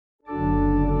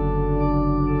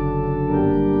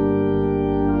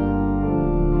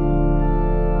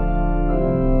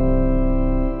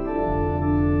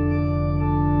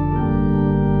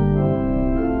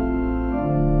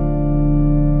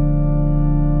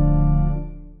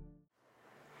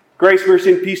Grace,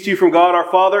 mercy, and peace to you from God our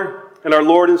Father and our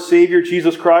Lord and Savior,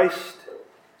 Jesus Christ.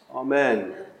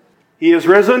 Amen. He is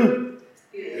risen.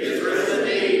 He is risen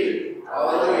indeed.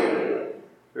 Hallelujah.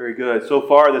 Very good. So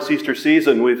far this Easter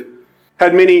season, we've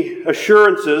had many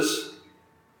assurances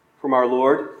from our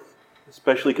Lord,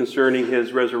 especially concerning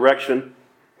His resurrection.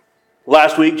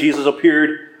 Last week, Jesus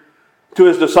appeared to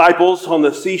His disciples on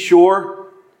the seashore.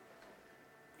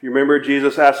 If you remember,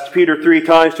 Jesus asked Peter 3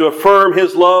 times to affirm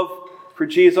his love for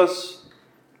Jesus.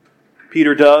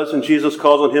 Peter does, and Jesus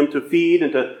calls on him to feed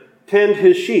and to tend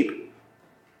his sheep.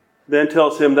 Then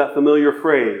tells him that familiar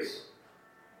phrase,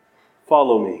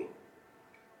 "Follow me."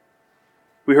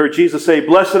 We heard Jesus say,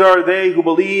 "Blessed are they who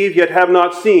believe yet have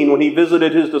not seen," when he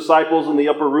visited his disciples in the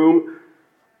upper room.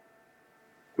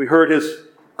 We heard his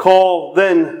call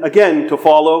then again to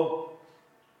follow.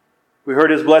 We heard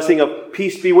his blessing of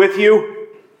peace be with you,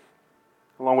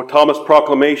 along with Thomas'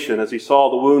 proclamation as he saw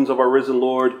the wounds of our risen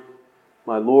Lord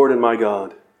and my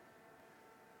God.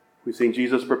 We've seen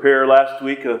Jesus prepare last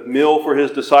week a meal for his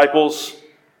disciples.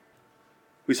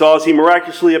 We saw as he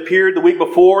miraculously appeared the week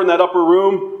before in that upper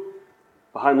room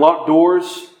behind locked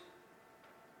doors,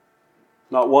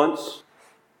 not once,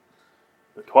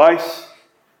 but twice.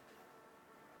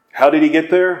 How did he get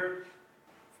there?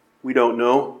 We don't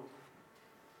know.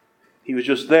 He was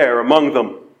just there among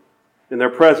them, in their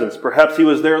presence. Perhaps he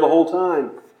was there the whole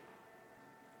time.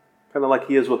 Kind of like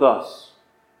he is with us.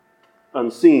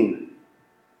 Unseen,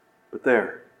 but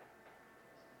there.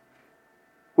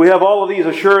 We have all of these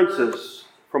assurances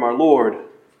from our Lord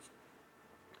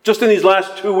just in these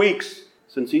last 2 weeks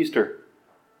since Easter.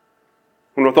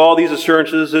 And with all these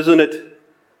assurances,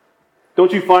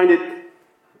 don't you find it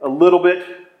a little bit,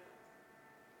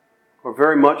 or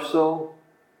very much so,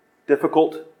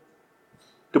 difficult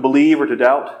to believe or to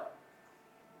doubt?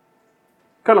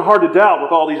 Kind of hard to doubt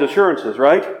with all these assurances,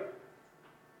 right?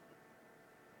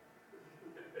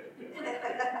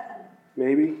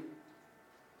 Maybe.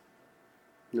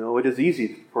 No, it is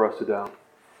easy for us to doubt.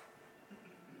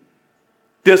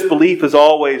 Disbelief is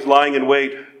always lying in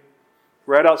wait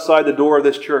right outside the door of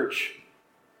this church,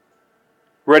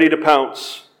 ready to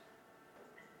pounce.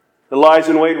 It lies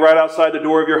in wait right outside the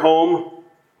door of your home,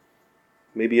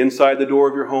 maybe inside the door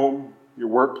of your home, your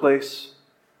workplace.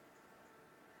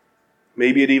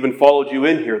 Maybe it even followed you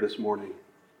in here this morning.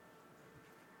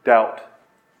 Doubt,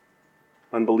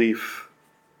 unbelief.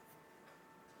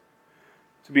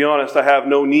 To be honest, I have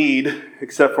no need,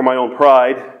 except for my own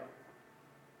pride,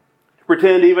 to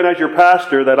pretend even as your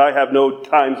pastor that I have no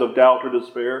times of doubt or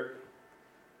despair.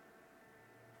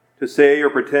 To say or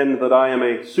pretend that I am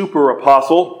a super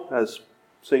apostle, as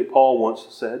St. Paul once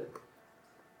said,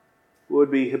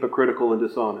 would be hypocritical and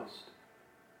dishonest.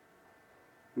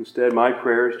 Instead, my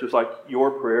prayers, just like your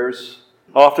prayers,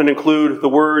 often include the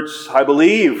words, "I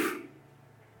believe,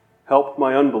 help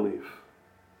my unbelief."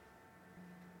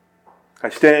 I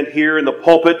stand here in the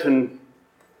pulpit and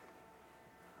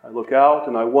I look out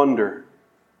and I wonder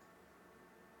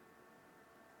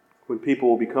when people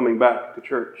will be coming back to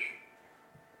church.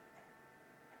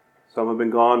 Some have been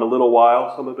gone a little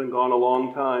while, some have been gone a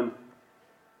long time.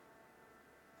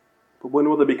 But when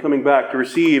will they be coming back to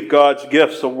receive God's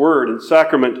gifts of word and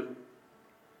sacrament?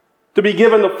 To be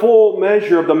given the full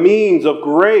measure of the means of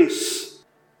grace?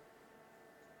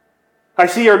 I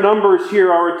see our numbers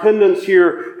here, our attendance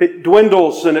here, it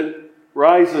dwindles and it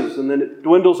rises and then it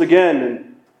dwindles again.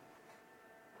 And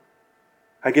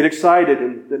I get excited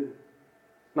and then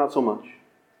not so much.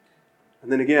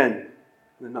 And then again, and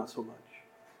then not so much.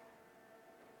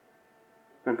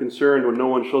 I'm concerned when no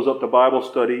one shows up to Bible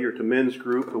study or to men's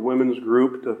group, to women's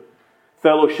group, to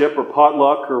fellowship or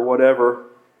potluck or whatever.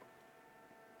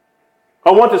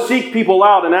 I want to seek people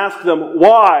out and ask them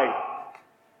why.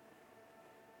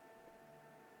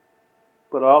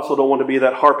 But I also don't want to be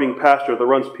that harping pastor that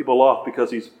runs people off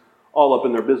because he's all up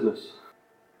in their business.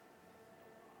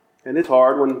 And it's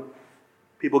hard when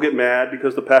people get mad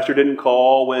because the pastor didn't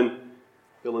call when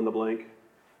fill in the blank.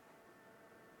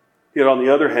 Yet on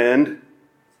the other hand,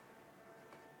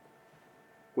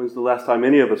 when's the last time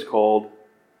any of us called,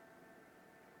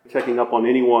 checking up on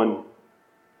any one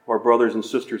of our brothers and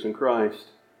sisters in Christ,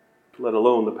 let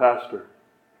alone the pastor?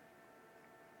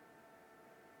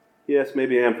 Yes,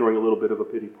 maybe I am throwing a little bit of a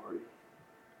pity party.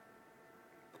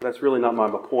 But that's really not my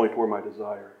point or my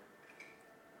desire.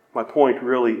 My point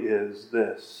really is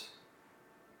this.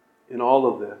 In all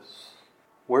of this,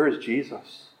 where is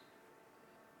Jesus?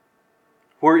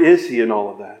 Where is He in all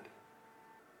of that?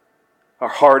 Our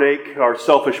heartache, our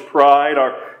selfish pride,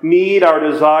 our need, our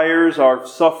desires, our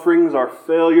sufferings, our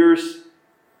failures.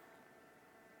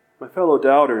 My fellow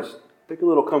doubters, take a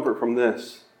little comfort from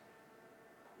this.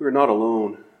 We are not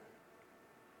alone.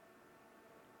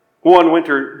 One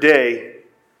winter day,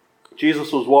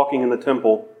 Jesus was walking in the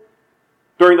temple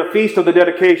during the feast of the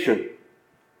dedication,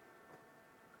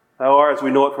 or as we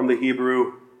know it from the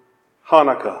Hebrew,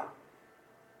 Hanukkah.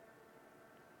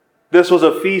 This was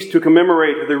a feast to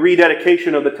commemorate the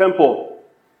rededication of the temple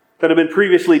that had been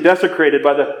previously desecrated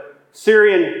by the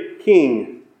Syrian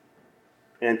king,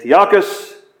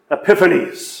 Antiochus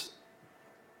Epiphanes.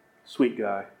 Sweet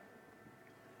guy.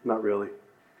 Not really.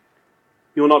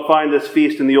 You will not find this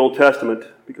feast in the Old Testament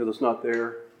because it's not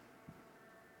there.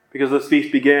 Because this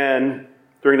feast began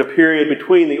during the period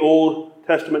between the Old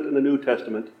Testament and the New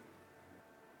Testament,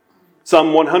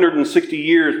 some 160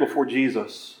 years before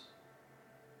Jesus.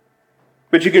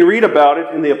 But you can read about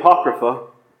it in the Apocrypha,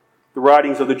 the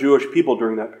writings of the Jewish people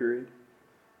during that period.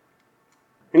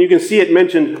 And you can see it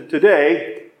mentioned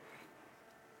today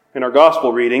in our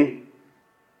gospel reading.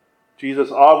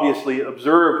 Jesus obviously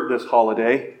observed this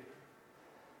holiday,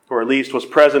 or at least was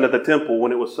present at the temple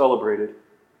when it was celebrated.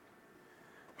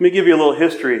 Let me give you a little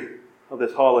history of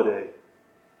this holiday.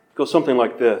 It goes something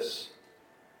like this.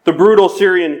 The brutal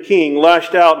Syrian king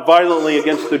lashed out violently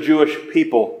against the Jewish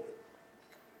people.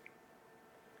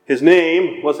 His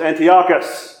name was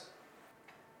Antiochus.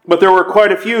 But there were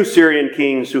quite a few Syrian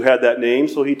kings who had that name,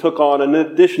 so he took on an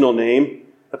additional name,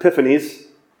 Epiphanes,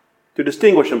 to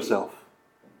distinguish himself.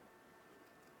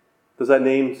 Does that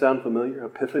name sound familiar?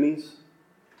 Epiphanes?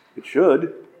 It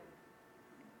should.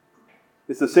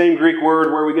 It's the same Greek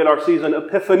word where we get our season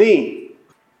Epiphany.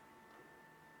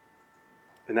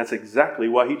 And that's exactly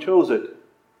why he chose it.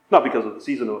 Not because of the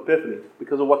season of Epiphany,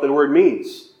 because of what the word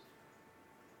means.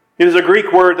 It is a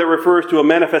Greek word that refers to a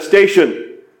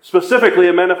manifestation, specifically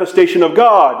a manifestation of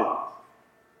God.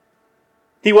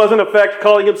 He was in effect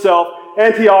calling himself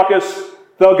Antiochus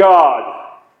the God.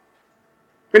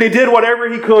 And he did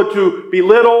whatever he could to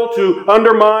belittle, to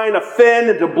undermine, offend,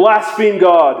 and to blaspheme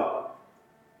God.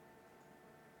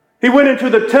 He went into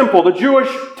the temple, the Jewish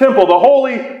temple, the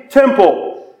holy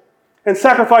temple, and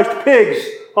sacrificed pigs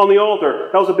on the altar.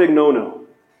 That was a big no-no.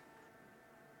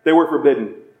 They were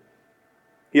forbidden.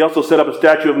 He also set up a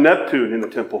statue of Neptune in the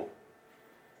temple.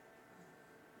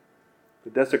 The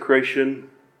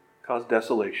desecration caused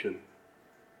desolation.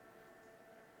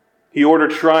 He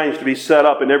ordered shrines to be set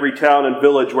up in every town and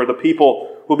village where the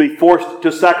people will be forced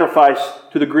to sacrifice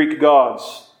to the Greek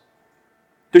gods.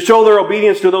 To show their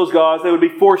obedience to those gods, they would be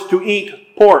forced to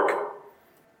eat pork.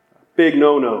 Big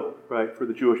no-no, right, for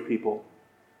the Jewish people.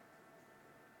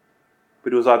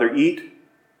 But it was either eat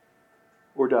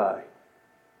or die.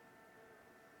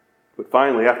 But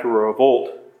finally, after a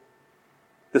revolt,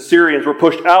 the Syrians were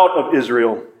pushed out of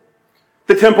Israel.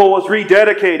 The temple was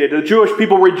rededicated. The Jewish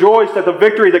people rejoiced at the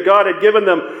victory that God had given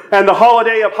them, and the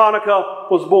holiday of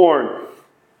Hanukkah was born.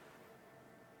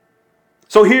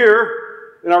 So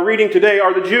here, in our reading today,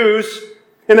 are the Jews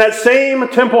in that same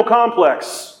temple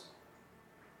complex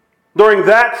during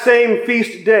that same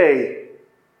feast day,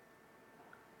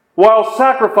 while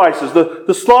sacrifices,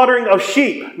 the slaughtering of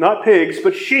sheep, not pigs,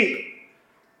 but sheep,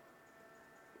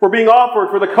 were being offered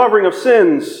for the covering of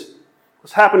sins,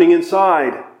 was happening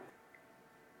inside.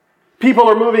 People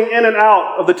are moving in and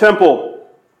out of the temple.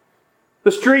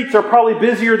 The streets are probably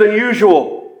busier than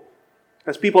usual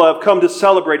as people have come to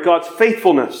celebrate God's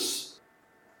faithfulness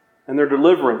and their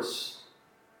deliverance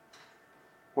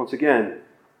once again.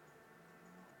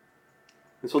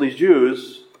 And so these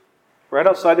Jews, right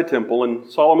outside the temple in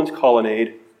Solomon's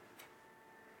colonnade,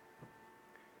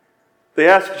 they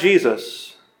ask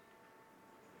Jesus,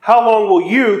 "How long will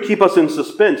you keep us in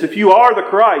suspense? If you are the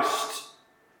Christ,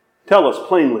 tell us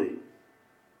plainly."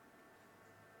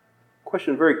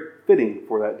 Question very fitting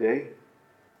for that day.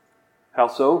 How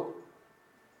so?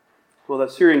 Well,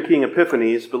 that Syrian king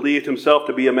Epiphanes believed himself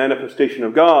to be a manifestation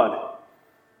of God.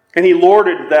 And he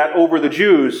lorded that over the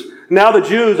Jews. Now the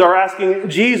Jews are asking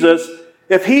Jesus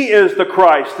if he is the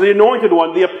Christ, the anointed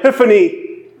one, the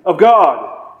epiphany of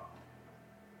God.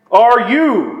 Are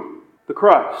you the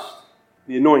Christ,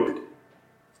 the anointed?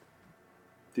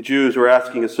 The Jews were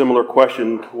asking a similar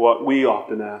question to what we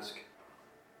often ask.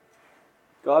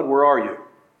 God, where are you?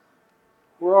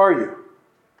 Where are you?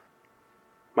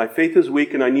 My faith is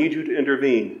weak and I need you to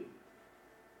intervene.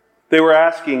 They were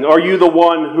asking, are you the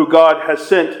one who God has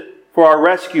sent for our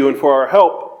rescue and for our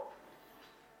help?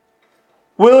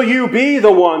 Will you be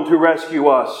the one to rescue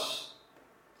us?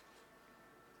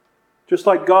 Just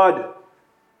like God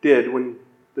did when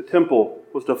the temple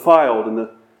was defiled and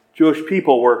the Jewish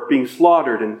people were being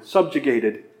slaughtered and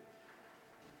subjugated.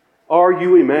 Are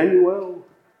you Emmanuel,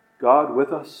 God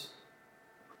with us?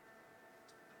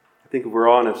 I think if we're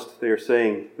honest, they are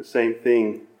saying the same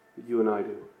thing that you and I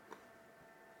do.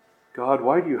 God,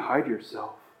 why do you hide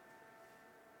yourself?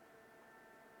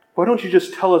 Why don't you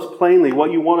just tell us plainly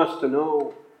what you want us to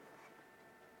know?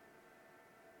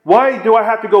 Why do I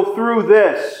have to go through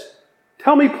this?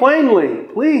 Tell me plainly,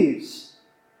 please.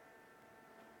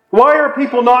 Why are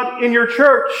people not in your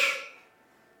church?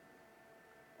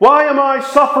 Why am I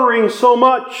suffering so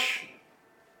much?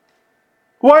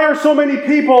 Why are so many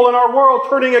people in our world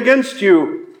turning against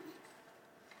you?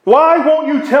 Why won't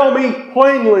you tell me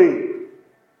plainly?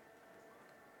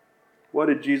 What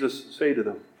did Jesus say to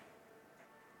them?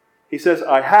 He says,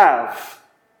 I have.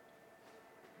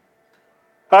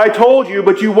 I told you,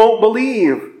 but you won't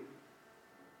believe.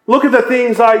 Look at the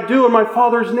things I do in my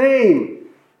Father's name.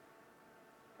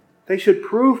 They should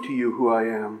prove to you who I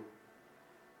am.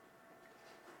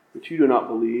 But you do not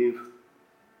believe,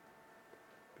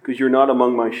 because you're not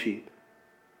among my sheep.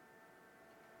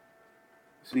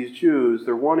 So these Jews,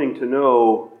 they're wanting to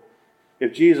know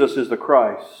if Jesus is the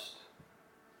Christ.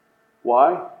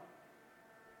 Why?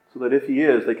 So that if he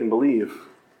is, they can believe.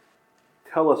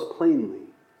 Tell us plainly,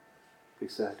 they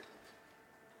said.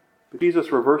 But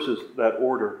Jesus reverses that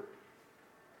order.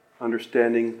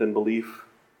 Understanding, then belief.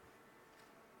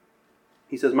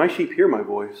 He says, my sheep hear my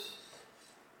voice,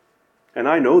 and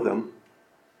I know them,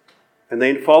 and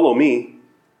they follow me.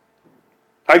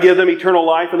 I give them eternal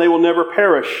life, and they will never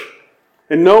perish,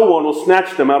 and no one will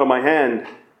snatch them out of my hand.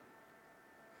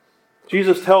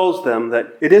 Jesus tells them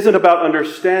that it isn't about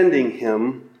understanding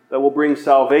him that will bring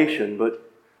salvation, but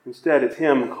instead it's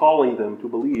him calling them to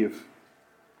believe.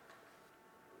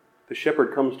 The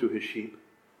shepherd comes to his sheep,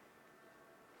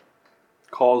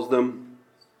 calls them,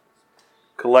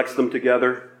 collects them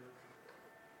together,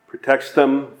 protects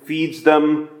them, feeds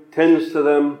them, tends to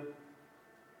them.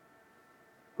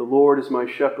 The Lord is my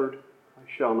shepherd, I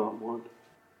shall not want.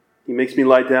 He makes me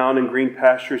lie down in green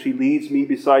pastures. He leads me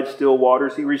beside still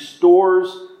waters. He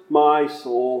restores my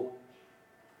soul.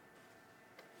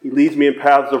 He leads me in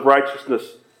paths of righteousness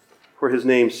for his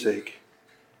name's sake.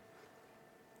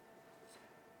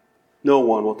 No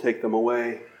one will take them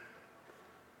away.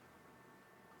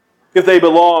 If they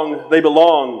belong, they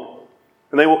belong,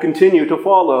 and they will continue to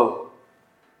follow.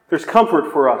 There's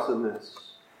comfort for us in this.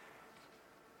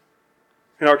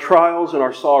 In our trials and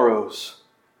our sorrows,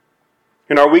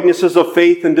 in our weaknesses of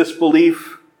faith and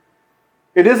disbelief,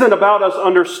 it isn't about us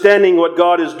understanding what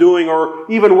God is doing or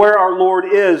even where our Lord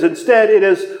is. Instead, it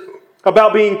is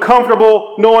about being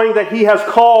comfortable knowing that he has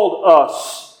called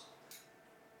us.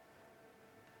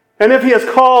 And if he has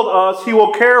called us, he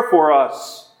will care for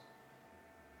us.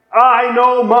 I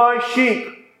know my sheep,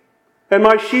 and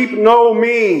my sheep know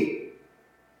me.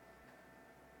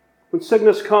 When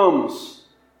sickness comes,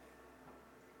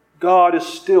 God is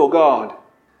still God.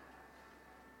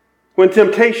 When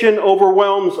temptation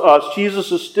overwhelms us,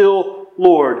 Jesus is still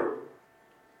Lord.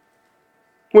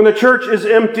 When the church is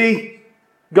empty,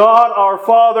 God our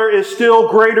Father is still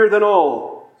greater than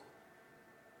all.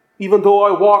 Even though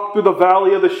I walk through the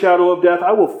valley of the shadow of death,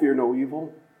 I will fear no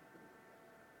evil.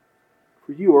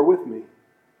 For you are with me.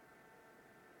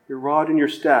 Your rod and your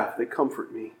staff, they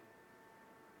comfort me.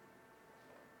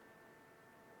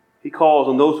 He calls,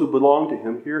 and those who belong to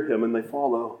him hear him, and they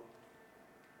follow.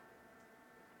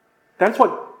 That's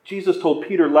what Jesus told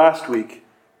Peter last week.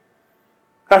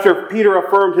 After Peter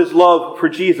affirmed his love for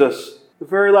Jesus, the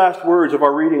very last words of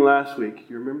our reading last week,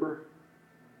 you remember?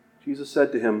 Jesus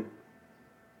said to him,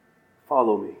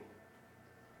 follow me.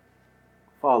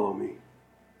 Follow me.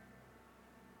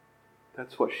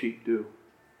 That's what sheep do.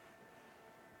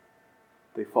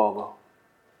 They follow.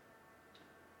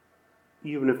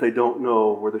 Even if they don't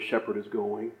know where the shepherd is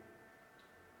going,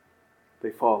 they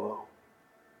follow.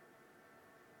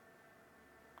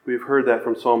 We have heard that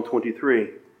from Psalm 23.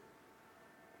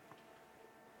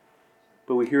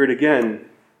 But we hear it again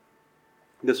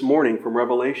this morning from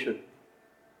Revelation.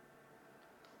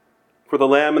 For the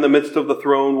Lamb in the midst of the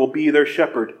throne will be their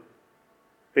shepherd,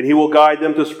 and he will guide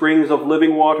them to springs of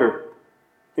living water,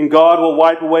 and God will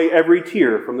wipe away every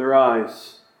tear from their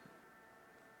eyes.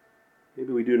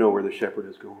 Maybe we do know where the shepherd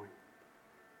is going.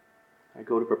 I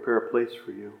go to prepare a place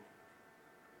for you.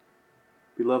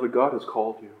 Beloved, God has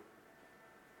called you.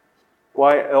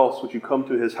 Why else would you come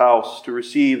to his house to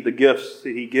receive the gifts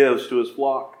that he gives to his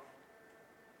flock?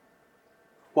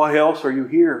 Why else are you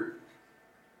here?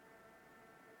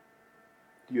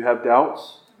 Do you have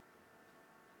doubts?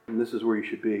 And this is where you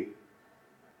should be.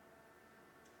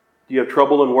 Do you have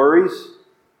trouble and worries?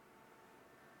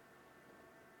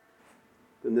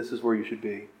 Then this is where you should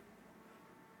be.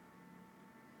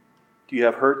 Do you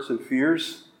have hurts and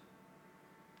fears?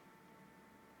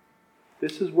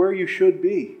 This is where you should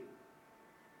be.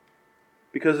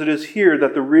 because it is here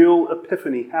that the real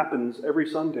epiphany happens every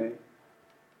Sunday.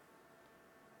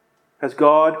 As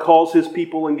God calls His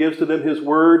people and gives to them His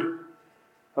word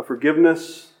of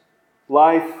forgiveness,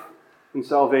 life, and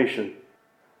salvation.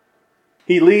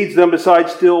 He leads them beside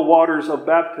still waters of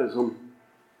baptism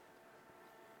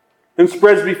and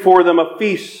spreads before them a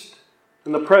feast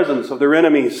in the presence of their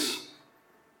enemies.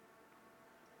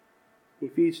 He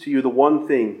feeds to you the one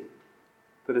thing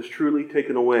that has truly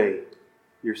taken away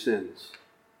your sins.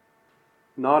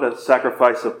 Not a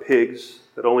sacrifice of pigs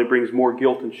that only brings more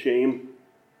guilt and shame,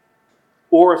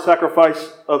 or a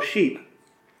sacrifice of sheep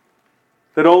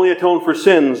that only atone for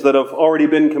sins that have already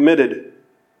been committed,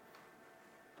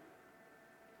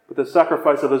 but the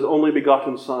sacrifice of His only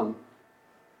begotten Son,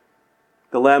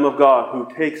 the Lamb of God,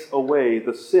 who takes away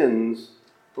the sins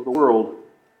of the world,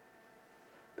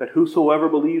 that whosoever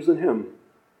believes in Him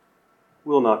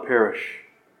will not perish,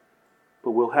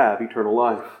 but will have eternal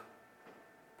life.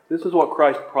 This is what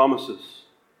Christ promises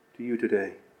to you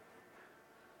today.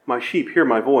 My sheep hear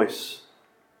my voice,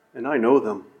 and I know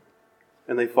them,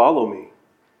 and they follow me.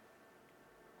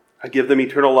 I give them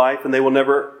eternal life, and they will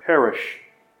never perish,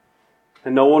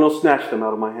 and no one will snatch them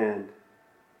out of my hand.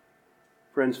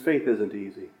 Friends, faith isn't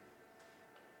easy.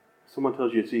 If someone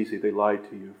tells you it's easy, they lied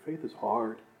to you. Faith is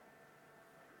hard.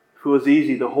 If it was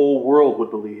easy, the whole world would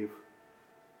believe.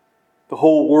 The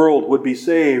whole world would be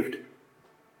saved.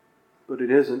 But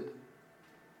it isn't.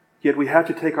 Yet we have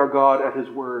to take our God at His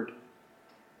word.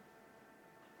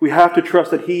 We have to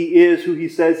trust that He is who He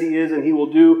says He is, and He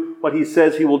will do what He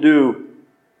says He will do.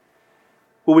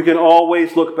 But we can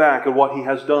always look back at what He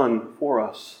has done for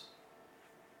us.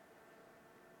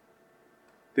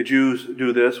 The Jews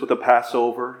do this with the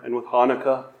Passover and with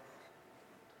Hanukkah.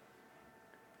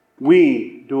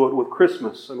 We do it with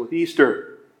Christmas and with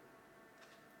Easter,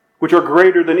 which are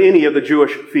greater than any of the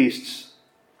Jewish feasts,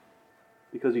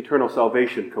 because eternal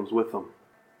salvation comes with them.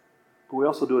 But we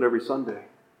also do it every Sunday,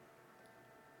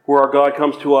 where our God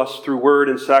comes to us through word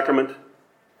and sacrament.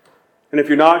 And if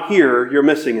you're not here, you're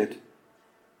missing it.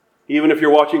 Even if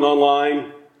you're watching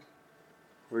online,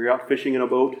 or you're out fishing in a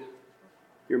boat,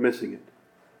 you're missing it.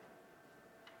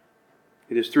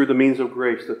 It is through the means of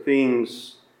grace, the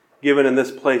things given in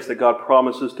this place, that God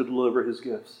promises to deliver His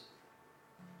gifts.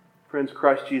 Friends,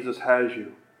 Christ Jesus has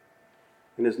you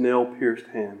in His nail-pierced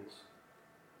hands.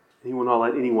 And He will not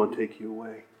let anyone take you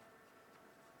away.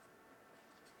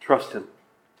 Trust Him.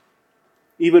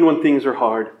 Even when things are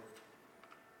hard,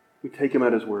 we take Him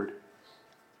at His word.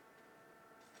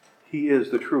 He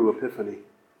is the true Epiphany.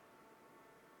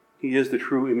 He is the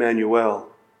true Emmanuel.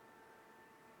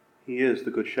 He is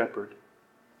the Good Shepherd.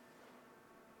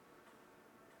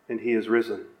 And He is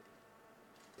risen.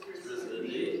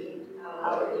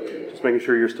 Just making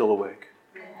sure you're still awake.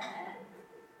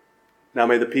 Now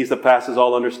may the peace that passes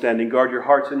all understanding guard your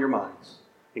hearts and your minds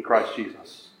in Christ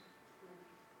Jesus.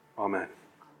 Amen.